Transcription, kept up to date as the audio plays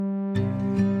In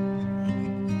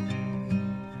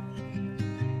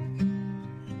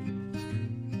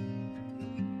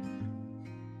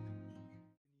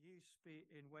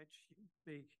which you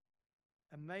speak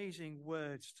amazing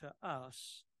words to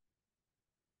us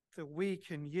that we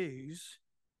can use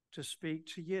to speak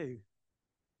to you.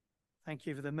 Thank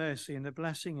you for the mercy and the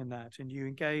blessing in that. And you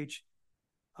engage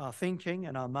our thinking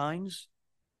and our minds,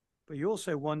 but you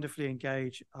also wonderfully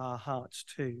engage our hearts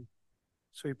too.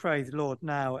 So we pray, Lord,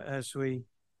 now as we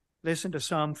listen to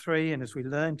Psalm 3 and as we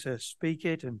learn to speak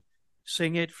it and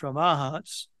sing it from our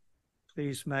hearts,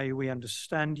 please may we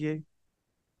understand you.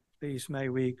 Please may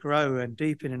we grow and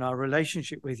deepen in our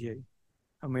relationship with you.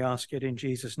 And we ask it in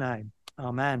Jesus' name.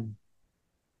 Amen.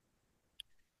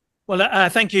 Well,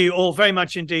 thank you all very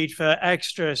much indeed for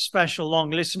extra special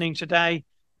long listening today,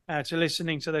 to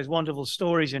listening to those wonderful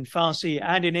stories in Farsi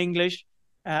and in English,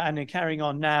 and in carrying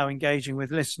on now engaging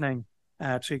with listening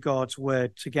to God's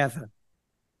word together.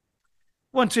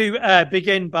 I want to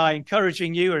begin by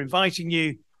encouraging you or inviting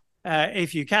you,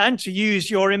 if you can, to use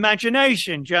your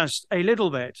imagination just a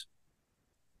little bit.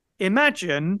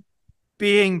 Imagine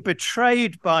being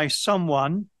betrayed by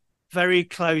someone very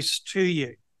close to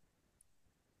you.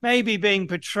 Maybe being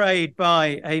betrayed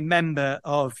by a member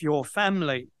of your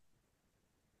family.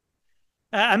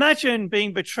 Imagine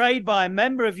being betrayed by a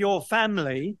member of your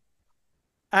family,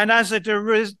 and as a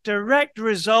direct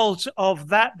result of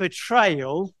that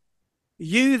betrayal,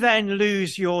 you then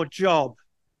lose your job.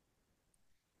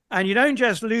 And you don't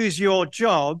just lose your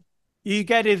job, you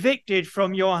get evicted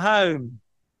from your home.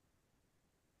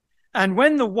 And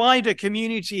when the wider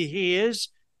community hears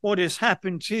what has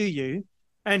happened to you,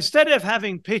 instead of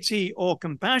having pity or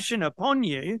compassion upon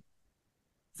you,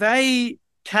 they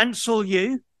cancel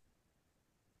you,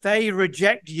 they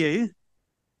reject you,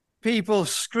 people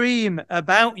scream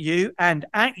about you and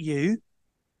at you,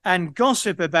 and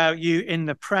gossip about you in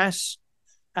the press,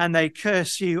 and they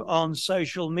curse you on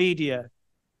social media.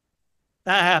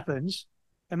 That happens.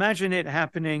 Imagine it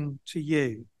happening to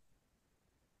you.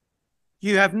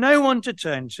 You have no one to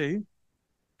turn to,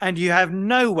 and you have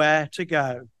nowhere to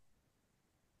go.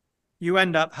 You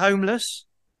end up homeless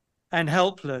and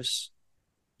helpless.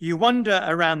 You wander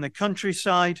around the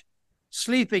countryside,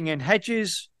 sleeping in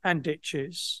hedges and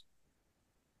ditches.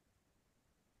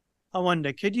 I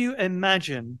wonder, could you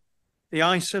imagine the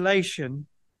isolation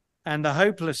and the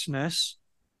hopelessness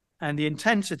and the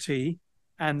intensity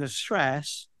and the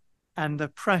stress and the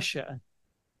pressure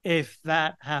if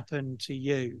that happened to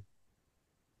you?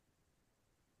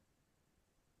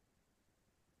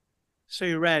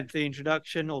 Sue read the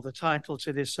introduction or the title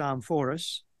to this psalm for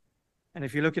us. And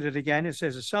if you look at it again, it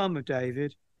says a psalm of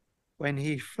David when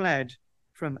he fled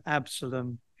from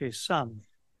Absalom, his son.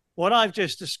 What I've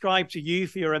just described to you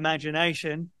for your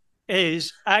imagination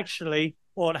is actually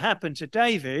what happened to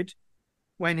David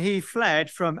when he fled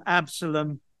from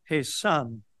Absalom, his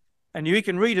son. And you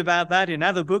can read about that in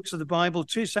other books of the Bible,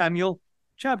 2 Samuel,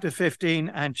 chapter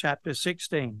 15 and chapter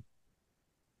 16.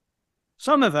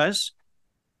 Some of us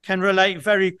can relate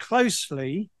very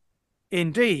closely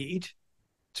indeed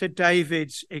to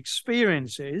David's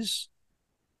experiences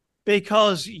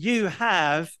because you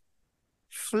have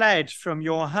fled from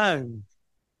your home.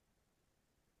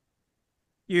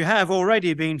 You have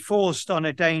already been forced on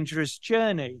a dangerous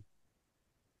journey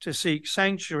to seek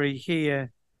sanctuary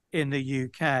here in the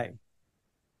UK.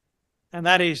 And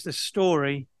that is the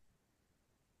story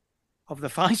of the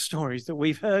 5 stories that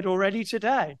we've heard already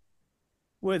today,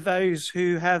 with those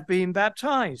who have been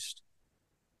baptized,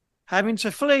 having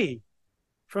to flee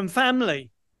from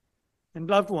family and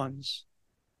loved ones,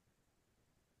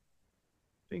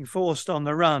 being forced on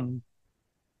the run,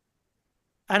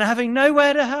 and having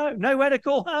nowhere to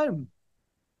call home,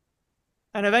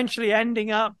 and eventually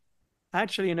ending up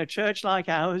actually in a church like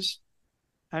ours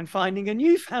and finding a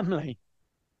new family.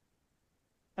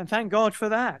 And thank God for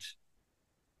that.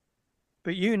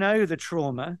 But you know the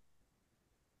trauma,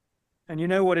 and you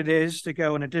know what it is to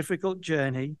go on a difficult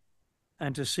journey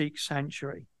and to seek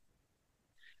sanctuary.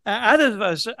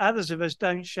 Others of us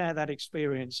don't share that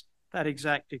experience, that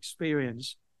exact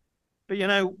experience. But, you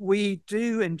know, we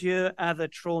do endure other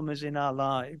traumas in our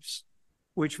lives,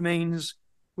 which means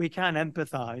we can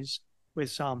empathize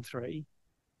with Psalm 3.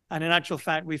 And in actual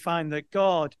fact, we find that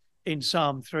God in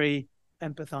Psalm 3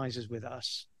 empathizes with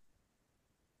us,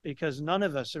 because none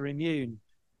of us are immune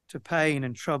to pain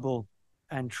and trouble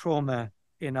and trauma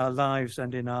in our lives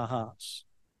and in our hearts.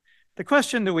 The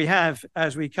question that we have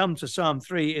as we come to Psalm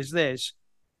 3 is this: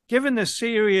 given the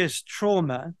serious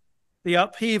trauma, the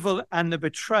upheaval and the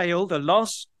betrayal, the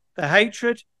loss, the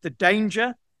hatred, the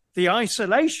danger, the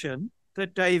isolation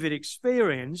that David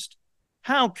experienced,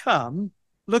 how come,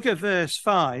 look at verse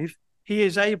 5, he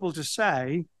is able to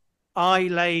say, I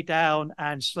lay down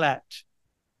and slept?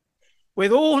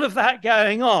 With all of that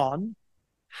going on,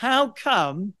 how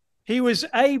come he was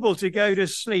able to go to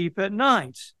sleep at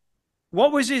night?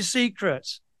 What was his secret?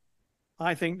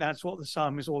 I think that's what the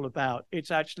psalm is all about.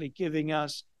 It's actually giving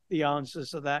us the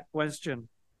answers to that question.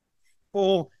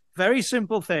 4 very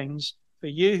simple things for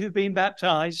you who've been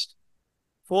baptized,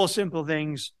 4 simple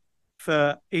things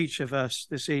for each of us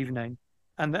this evening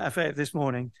and this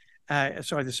morning.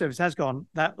 The service has gone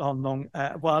that long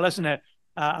while, hasn't it?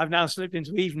 I've now slipped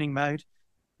into evening mode.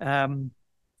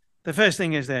 The first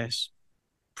thing is this: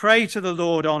 pray to the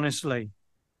Lord honestly.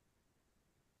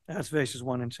 That's verses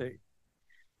 1 and 2.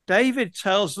 David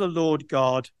tells the Lord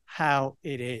God how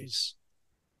it is.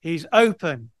 He's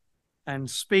open and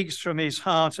speaks from his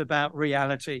heart about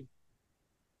reality.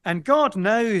 And God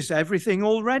knows everything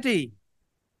already.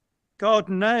 God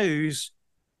knows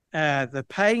the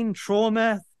pain,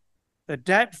 trauma, the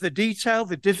depth, the detail,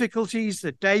 the difficulties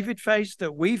that David faced,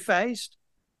 that we faced.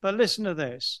 But listen to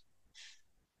this.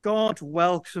 God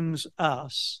welcomes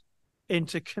us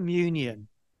into communion,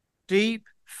 deep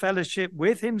fellowship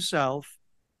with himself,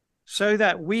 so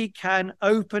that we can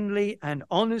openly and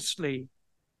honestly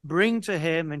bring to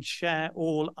him and share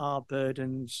all our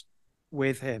burdens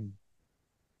with him.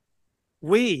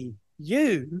 When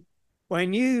you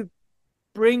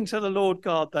bring to the Lord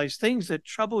God those things that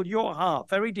trouble your heart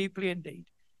very deeply indeed,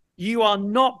 you are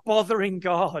not bothering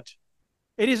God.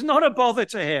 It is not a bother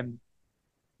to him.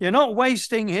 You're not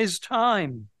wasting his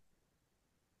time.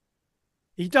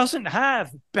 He doesn't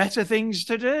have better things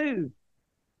to do.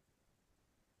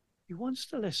 He wants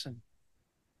to listen.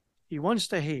 He wants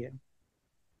to hear.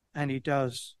 And he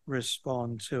does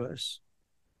respond to us.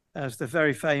 As the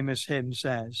very famous hymn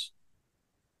says,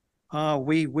 are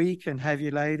we weak and heavy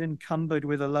laden, cumbered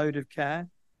with a load of care?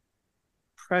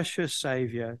 Precious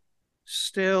Saviour,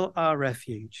 still our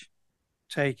refuge.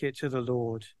 Take it to the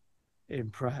Lord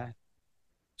in prayer.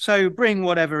 So bring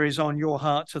whatever is on your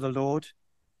heart to the Lord.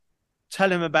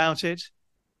 Tell him about it.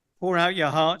 Pour out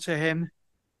your heart to him.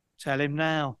 Tell him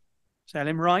now. Tell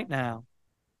him right now.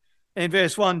 In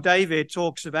verse 1, David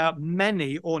talks about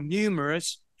many or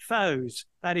numerous foes,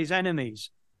 that is, enemies.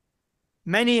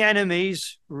 Many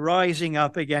enemies rising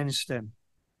up against him.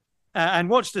 And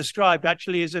what's described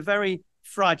actually is a very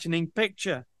frightening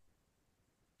picture.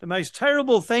 The most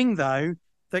terrible thing, though,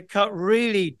 that cut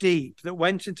really deep, that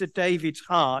went into David's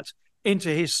heart, into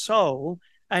his soul,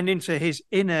 and into his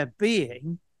inner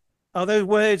being, are those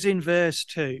words in verse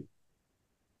 2.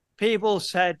 People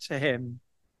said to him,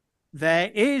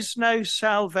 there is no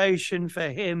salvation for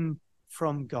him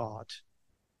from God.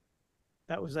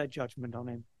 That was their judgment on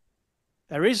him.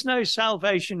 There is no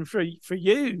salvation for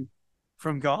you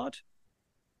from God.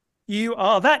 You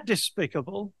are that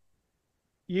despicable.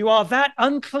 You are that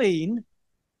unclean.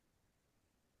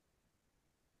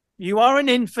 You are an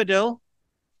infidel.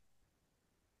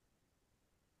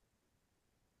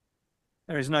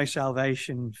 There is no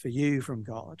salvation for you from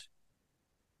God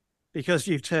because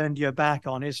you've turned your back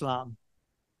on Islam,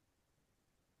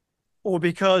 or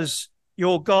because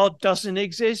your God doesn't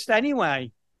exist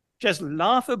anyway. Just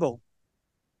laughable.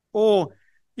 Or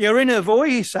your inner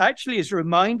voice actually is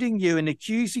reminding you and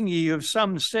accusing you of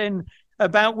some sin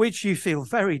about which you feel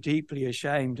very deeply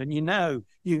ashamed, and you know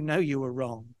you were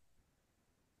wrong.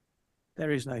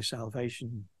 There is no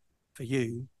salvation for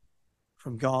you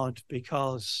from God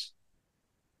because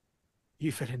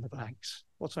you fill in the blanks.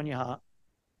 What's on your heart?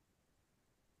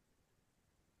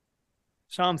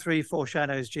 Psalm 3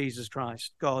 foreshadows Jesus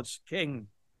Christ, God's King.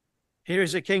 Here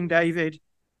is a King David,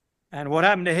 and what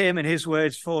happened to him, in his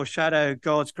words, foreshadow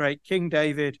God's great King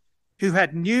David, who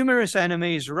had numerous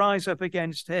enemies rise up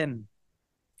against him.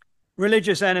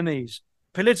 Religious enemies,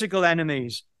 political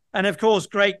enemies, and of course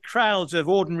great crowds of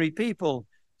ordinary people.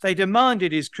 They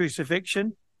demanded his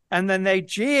crucifixion, and then they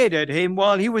jeered at him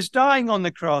while he was dying on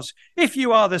the cross. If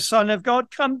you are the Son of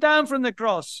God, come down from the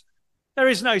cross. There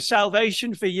is no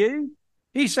salvation for you.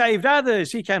 He saved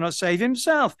others. He cannot save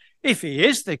himself. If he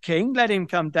is the King, let him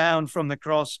come down from the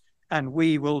cross and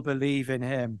we will believe in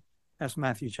him. That's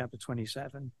Matthew chapter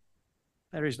 27.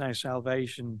 There is no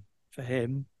salvation for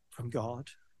him from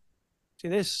God. See,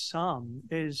 this psalm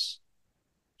is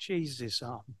Jesus'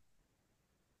 psalm.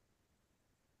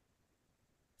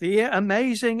 The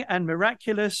amazing and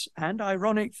miraculous and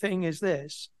ironic thing is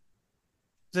this,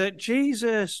 that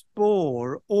Jesus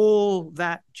bore all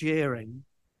that jeering,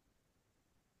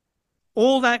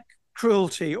 all that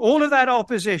cruelty, all of that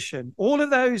opposition, all of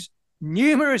those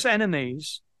numerous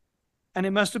enemies, and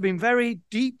it must have been very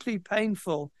deeply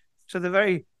painful to the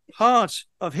very part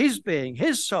of his being,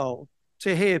 his soul,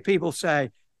 to hear people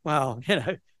say, well,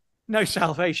 no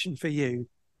salvation for you.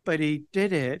 But he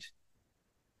did it.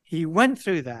 He went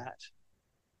through that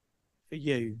for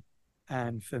you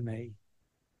and for me.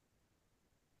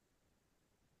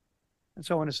 And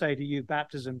so I want to say to you,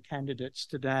 baptism candidates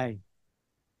today,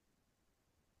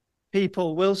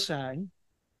 people will say,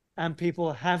 and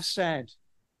people have said,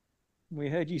 we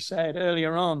heard you say it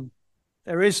earlier on,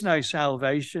 there is no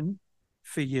salvation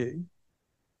for you,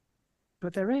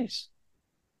 but there is.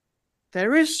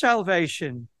 There is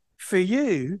salvation for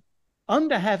you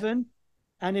under heaven,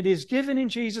 and it is given in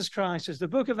Jesus Christ. As the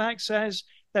book of Acts says,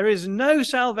 there is no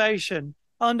salvation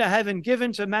under heaven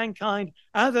given to mankind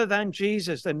other than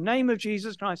Jesus, the name of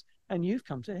Jesus Christ, and you've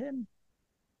come to him.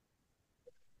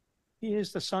 He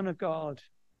is the Son of God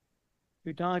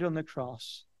who died on the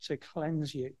cross to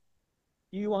cleanse you.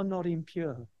 You are not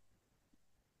impure.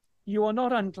 You are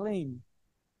not unclean.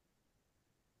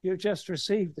 You've just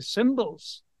received the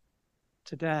symbols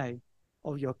today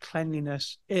of your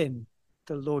cleanliness in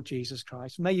the Lord Jesus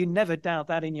Christ. May you never doubt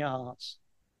that in your hearts.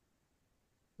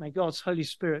 May God's Holy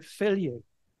Spirit fill you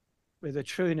with a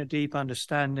true and a deep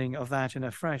understanding of that in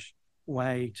a fresh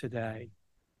way today.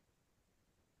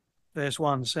 Verse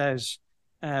 1 says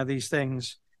these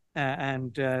things,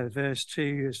 and verse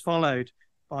 2 is followed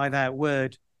by that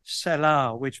word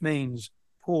Selah, which means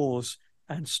pause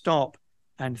and stop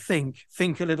and think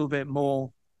a little bit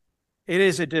more. It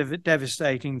is a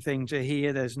devastating thing to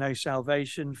hear there's no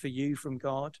salvation for you from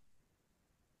God.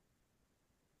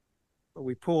 But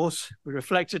we pause, we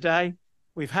reflect today.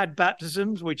 We've had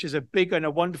baptisms, which is a big and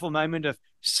a wonderful moment of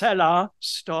Selah,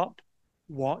 stop,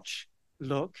 watch,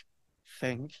 look,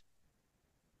 think.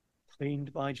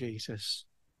 Cleaned by Jesus.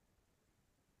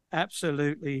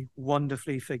 Absolutely,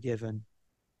 wonderfully forgiven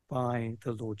by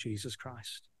the Lord Jesus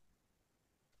Christ.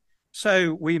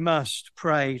 So we must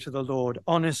pray to the Lord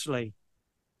honestly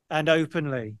and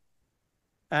openly,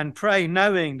 and pray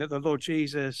knowing that the Lord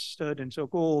Jesus stood and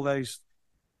took all those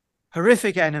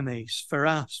horrific enemies for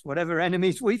us, whatever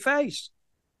enemies we face.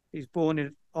 He's borne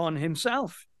it on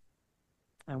himself,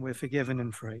 and we're forgiven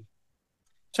and free.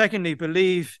 Secondly,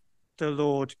 believe the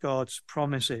Lord God's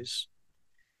promises.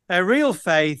 A real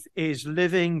faith is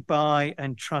living by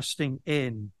and trusting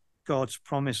in God's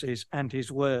promises and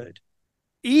his word.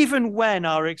 Even when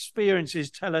our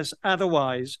experiences tell us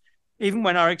otherwise, even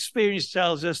when our experience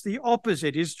tells us the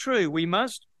opposite is true, we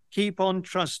must keep on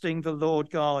trusting the Lord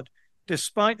God,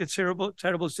 despite the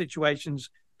terrible situations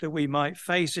that we might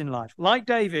face in life. Like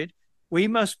David, we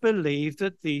must believe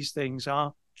that these things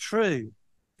are true.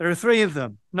 There are three of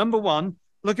them. Number one,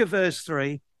 look at verse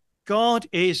 3. God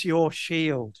is your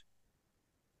shield.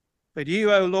 But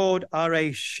you, O Lord, are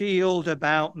a shield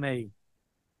about me.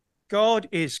 God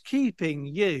is keeping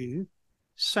you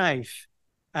safe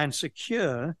and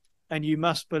secure, and you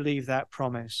must believe that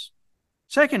promise.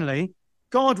 Secondly,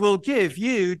 God will give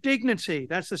you dignity.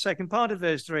 That's the second part of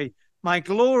verse 3. My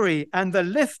glory and the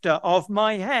lifter of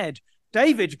my head.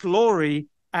 David's glory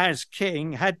as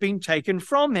king had been taken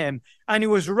from him, and he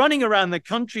was running around the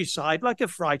countryside like a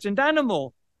frightened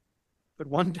animal. But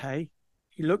one day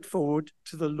he looked forward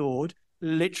to the Lord,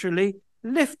 literally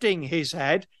lifting his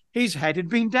head. His head had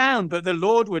been down, but the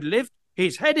Lord would lift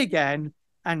his head again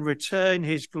and return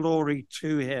his glory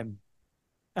to him.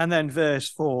 And then verse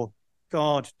 4,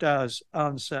 God does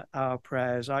answer our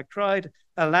prayers. I cried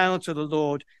aloud to the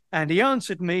Lord, and he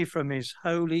answered me from his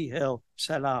holy hill.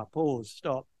 Selah, pause,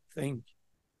 stop, think.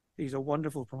 These are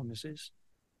wonderful promises.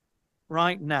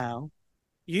 Right now,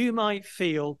 you might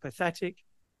feel pathetic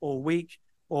or weak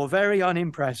or very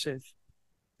unimpressive.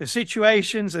 The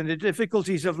situations and the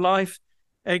difficulties of life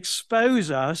expose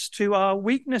us to our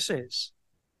weaknesses.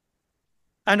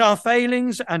 And our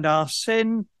failings and our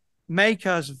sin make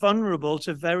us vulnerable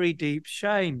to very deep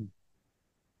shame.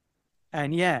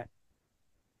 And yet,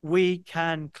 we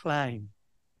can claim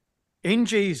in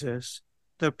Jesus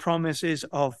the promises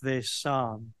of this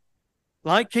psalm.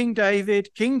 Like King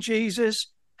David, King Jesus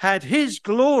had his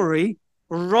glory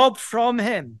robbed from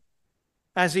him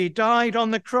as he died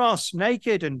on the cross,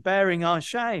 naked and bearing our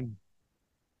shame.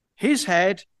 His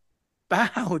head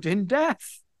bowed in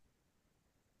death,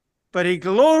 but he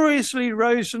gloriously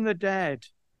rose from the dead.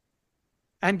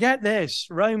 And get this,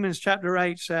 Romans chapter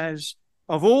 8 says,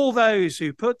 of all those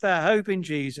who put their hope in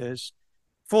Jesus,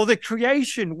 for the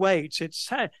creation waits.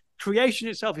 Creation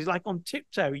itself is like on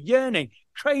tiptoe, yearning,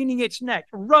 craning its neck,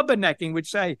 rubbernecking, would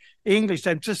say the English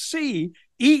term, to see,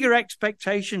 eager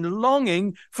expectation,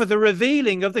 longing for the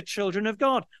revealing of the children of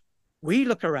God. We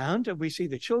look around and we see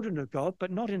the children of God,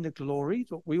 but not in the glory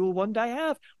that we will one day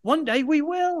have. One day we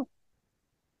will.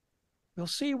 We'll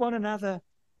see one another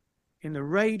in the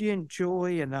radiant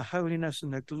joy and the holiness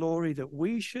and the glory that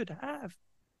we should have.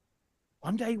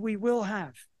 One day we will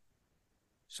have.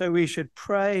 So we should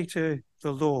pray to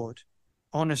the Lord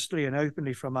honestly and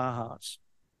openly from our hearts.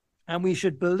 And we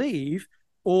should believe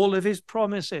all of his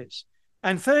promises.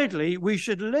 And thirdly, we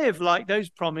should live like those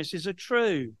promises are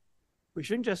true. We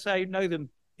shouldn't just say know them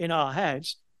in our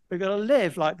heads. We've got to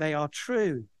live like they are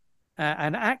true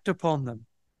and act upon them.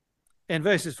 In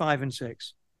verses 5 and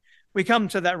 6, we come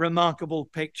to that remarkable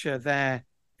picture there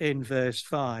in verse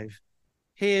 5.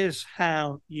 Here's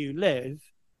how you live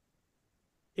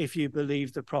if you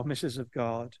believe the promises of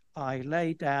God. I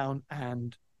lay down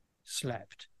and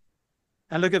slept.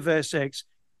 And look at verse 6.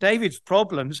 David's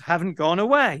problems haven't gone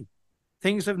away.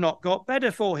 Things have not got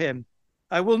better for him.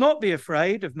 I will not be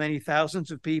afraid of many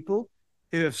thousands of people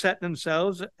who have set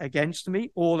themselves against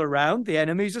me all around. The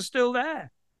enemies are still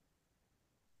there.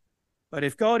 But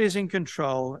if God is in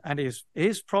control and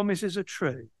his promises are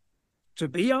true, to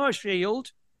be our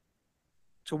shield,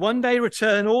 to one day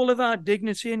return all of our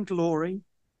dignity and glory,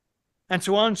 and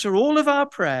to answer all of our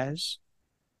prayers,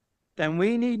 then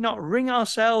we need not wring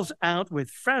ourselves out with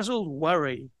frazzled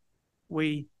worry.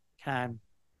 We can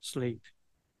sleep.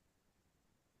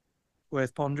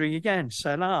 Worth pondering again.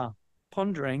 Selah,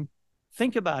 pondering.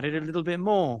 Think about it a little bit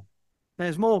more.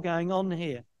 There's more going on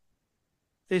here.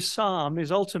 This psalm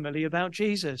is ultimately about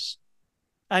Jesus.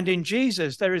 And in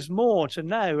Jesus, there is more to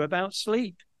know about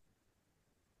sleep.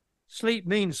 Sleep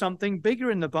means something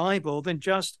bigger in the Bible than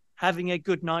just having a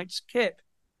good night's kip.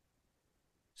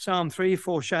 Psalm 3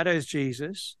 foreshadows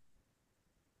Jesus.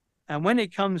 And when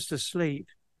it comes to sleep,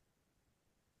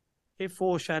 it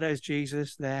foreshadows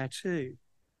Jesus there too.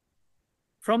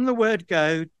 From the word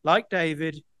go, like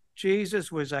David,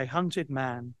 Jesus was a hunted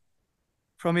man.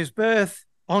 From his birth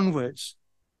onwards,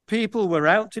 people were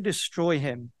out to destroy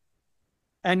him.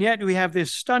 And yet we have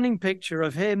this stunning picture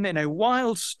of him in a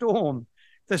wild storm.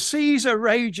 The seas are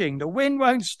raging, the wind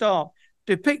won't stop,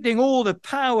 depicting all the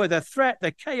power, the threat,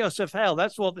 the chaos of hell.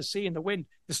 That's what the sea and the wind,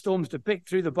 the storms depict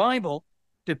through the Bible,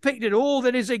 depicted all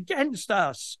that is against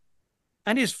us.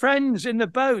 And his friends in the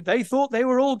boat, they thought they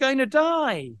were all going to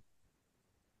die.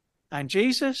 And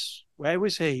Jesus, where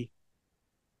was he?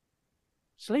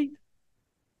 Asleep,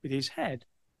 with his head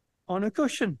on a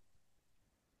cushion.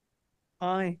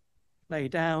 I lay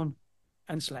down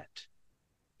and slept.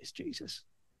 It's Jesus.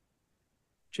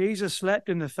 Jesus slept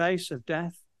in the face of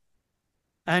death.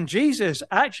 And Jesus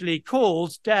actually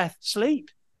calls death sleep.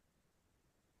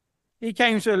 He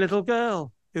came to a little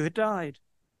girl who had died.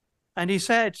 And he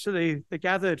said to the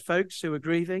gathered folks who were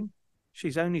grieving,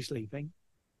 she's only sleeping.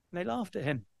 And they laughed at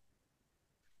him.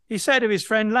 He said of his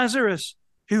friend Lazarus,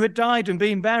 who had died and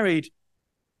been buried,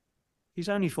 he's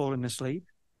only fallen asleep.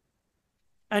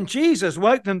 And Jesus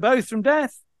woke them both from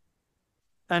death.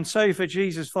 And so for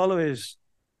Jesus' followers,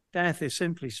 death is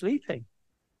simply sleeping.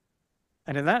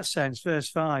 And in that sense, verse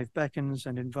 5 beckons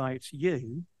and invites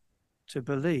you to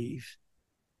believe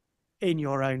in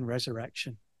your own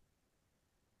resurrection.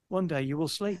 One day you will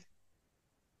sleep.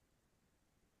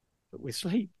 But with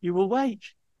sleep, you will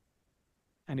wake.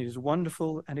 And it is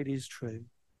wonderful and it is true.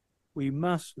 We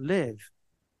must live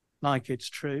like it's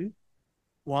true.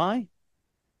 Why?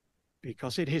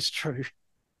 Because it is true.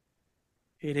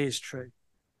 It is true.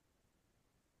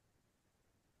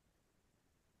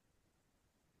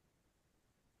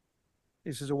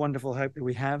 This is a wonderful hope that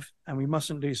we have, and we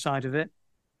mustn't lose sight of it.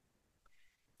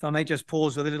 If I may just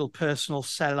pause with a little personal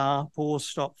selah, pause,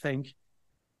 stop, think.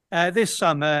 This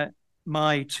summer,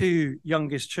 my two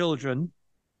youngest children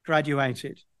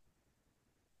graduated,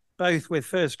 both with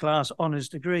first-class honours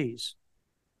degrees,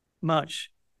 much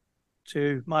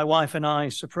to my wife and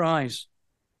I's surprise,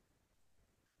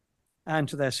 and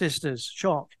to their sisters'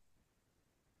 shock.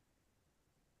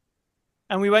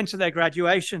 And we went to their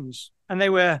graduations, and they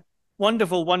were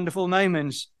wonderful, wonderful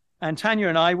moments. And Tanya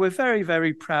and I were very,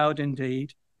 very proud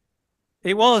indeed.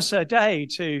 It was a day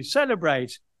to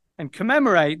celebrate and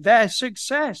commemorate their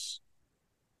success,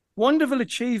 wonderful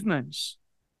achievements.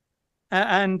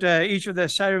 And each of their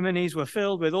ceremonies were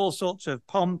filled with all sorts of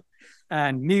pomp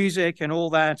and music and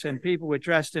all that. And people were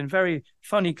dressed in very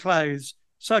funny clothes,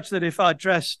 such that if I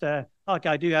dressed like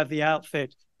I do have the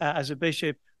outfit as a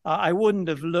bishop, I wouldn't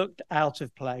have looked out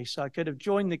of place. I could have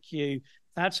joined the queue.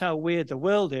 That's how weird the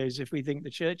world is if we think the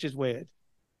church is weird.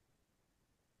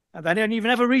 And they don't even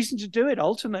have a reason to do it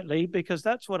ultimately, because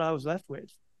that's what I was left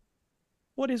with.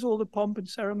 What is all the pomp and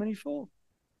ceremony for?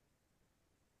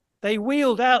 They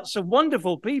wheeled out some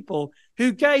wonderful people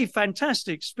who gave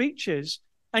fantastic speeches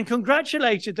and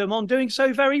congratulated them on doing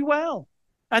so very well.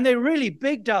 And they really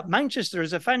bigged up Manchester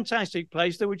as a fantastic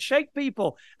place that would shake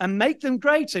people and make them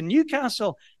great, and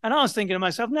Newcastle. And I was thinking to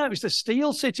myself, no, it was the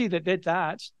Steel City that did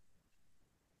that.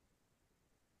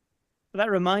 But that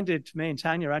reminded me and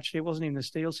Tanya, actually, it wasn't even the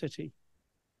Steel City.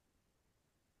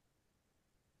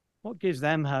 What gives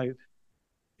them hope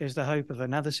is the hope of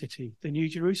another city, the New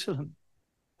Jerusalem,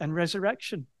 and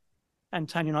resurrection. And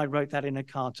Tanya and I wrote that in a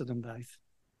card to them both.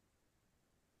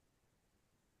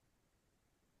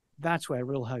 That's where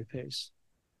real hope is.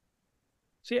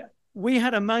 See, we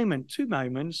had a moment, 2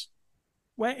 moments,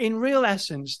 where in real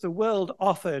essence, the world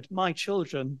offered my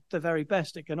children the very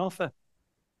best it can offer.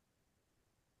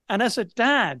 And as a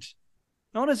dad,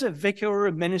 not as a vicar or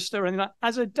a minister, or anything like,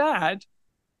 as a dad,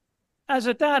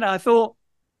 I thought,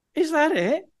 is that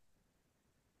it?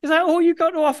 Is that all you've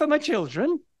got to offer my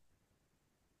children?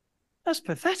 That's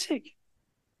pathetic.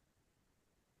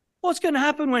 What's going to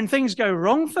happen when things go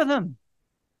wrong for them?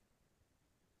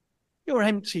 Your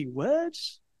empty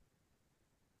words.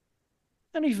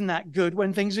 And even that good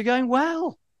when things are going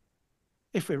well,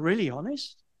 if we're really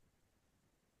honest.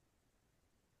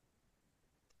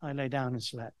 I lay down and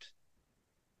slept.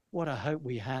 What a hope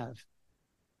we have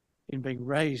in being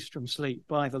raised from sleep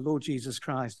by the Lord Jesus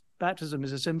Christ. Baptism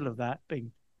is a symbol of that,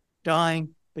 being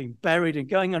dying, being buried and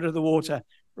going under the water,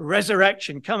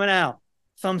 resurrection, coming out,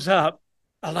 thumbs up,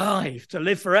 alive, to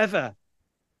live forever.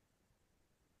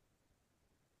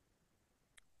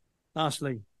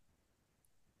 Lastly,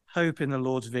 hope in the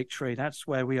Lord's victory. That's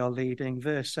where we are leading.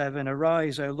 Verse 7,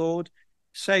 arise, O Lord,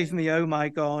 save me, O my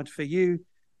God, for you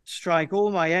strike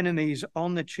all my enemies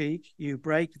on the cheek. You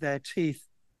break their teeth,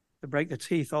 break the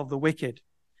teeth of the wicked.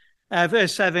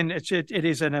 Verse 7, it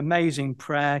is an amazing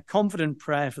prayer, confident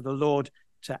prayer for the Lord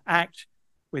to act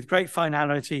with great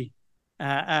finality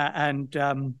and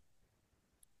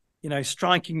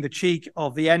striking the cheek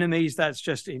of the enemies. That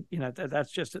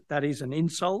is an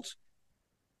insult.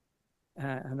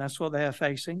 And that's what they are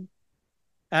facing.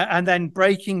 And then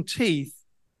breaking teeth.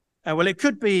 Well, it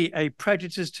could be a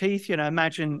predator's teeth.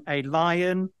 Imagine a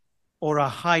lion or a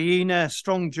hyena,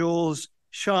 strong jaws,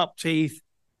 sharp teeth.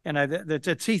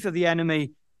 The teeth of the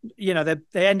enemy,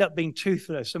 they end up being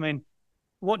toothless. I mean,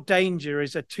 what danger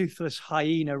is a toothless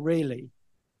hyena really?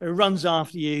 It runs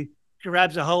after you,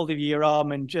 grabs a hold of your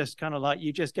arm, and just kind of like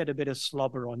you just get a bit of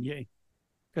slobber on you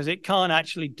because it can't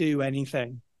actually do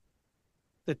anything.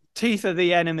 The teeth of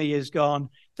the enemy is gone.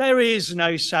 There is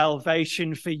no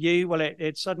salvation for you. Well,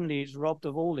 it suddenly is robbed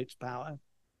of all its power.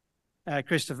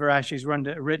 Christopher Ash has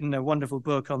written a wonderful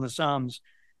book on the Psalms.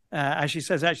 As she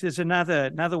says, actually, there's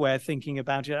another way of thinking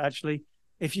about it, actually.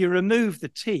 If you remove the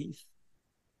teeth,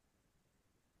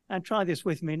 and try this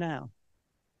with me now.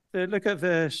 Look at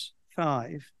verse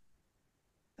 5.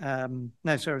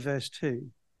 Verse 2.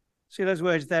 See those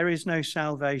words, there is no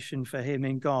salvation for him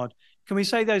in God. Can we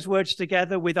say those words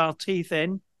together with our teeth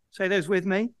in? Say those with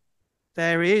me.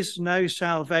 There is no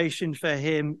salvation for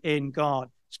him in God.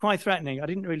 It's quite threatening. I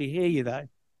didn't really hear you though.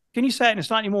 Can you say it in a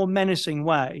slightly more menacing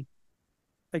way?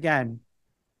 Again,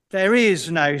 there is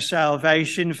no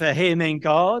salvation for him in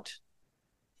God.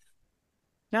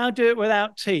 Now do it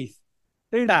without teeth.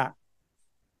 Do that.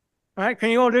 All right,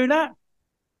 can you all do that?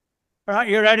 All right,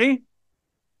 you ready?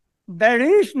 There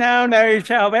is now no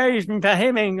salvation for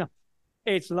him in God.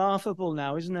 It's laughable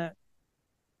now, isn't it?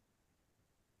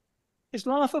 It's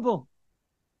laughable.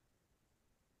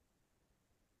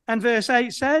 And verse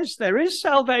 8 says, there is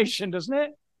salvation, doesn't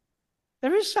it?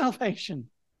 There is salvation.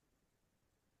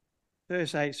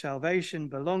 Verse 8, salvation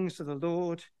belongs to the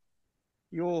Lord.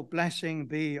 Your blessing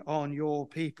be on your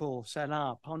people.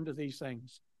 Selah, ponder these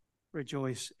things.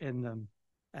 Rejoice in them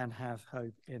and have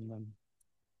hope in them.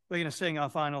 We're going to sing our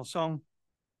final song.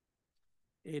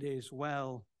 It is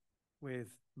well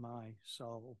with my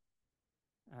soul.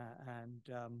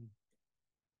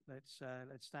 Let's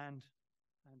stand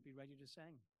and be ready to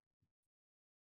sing.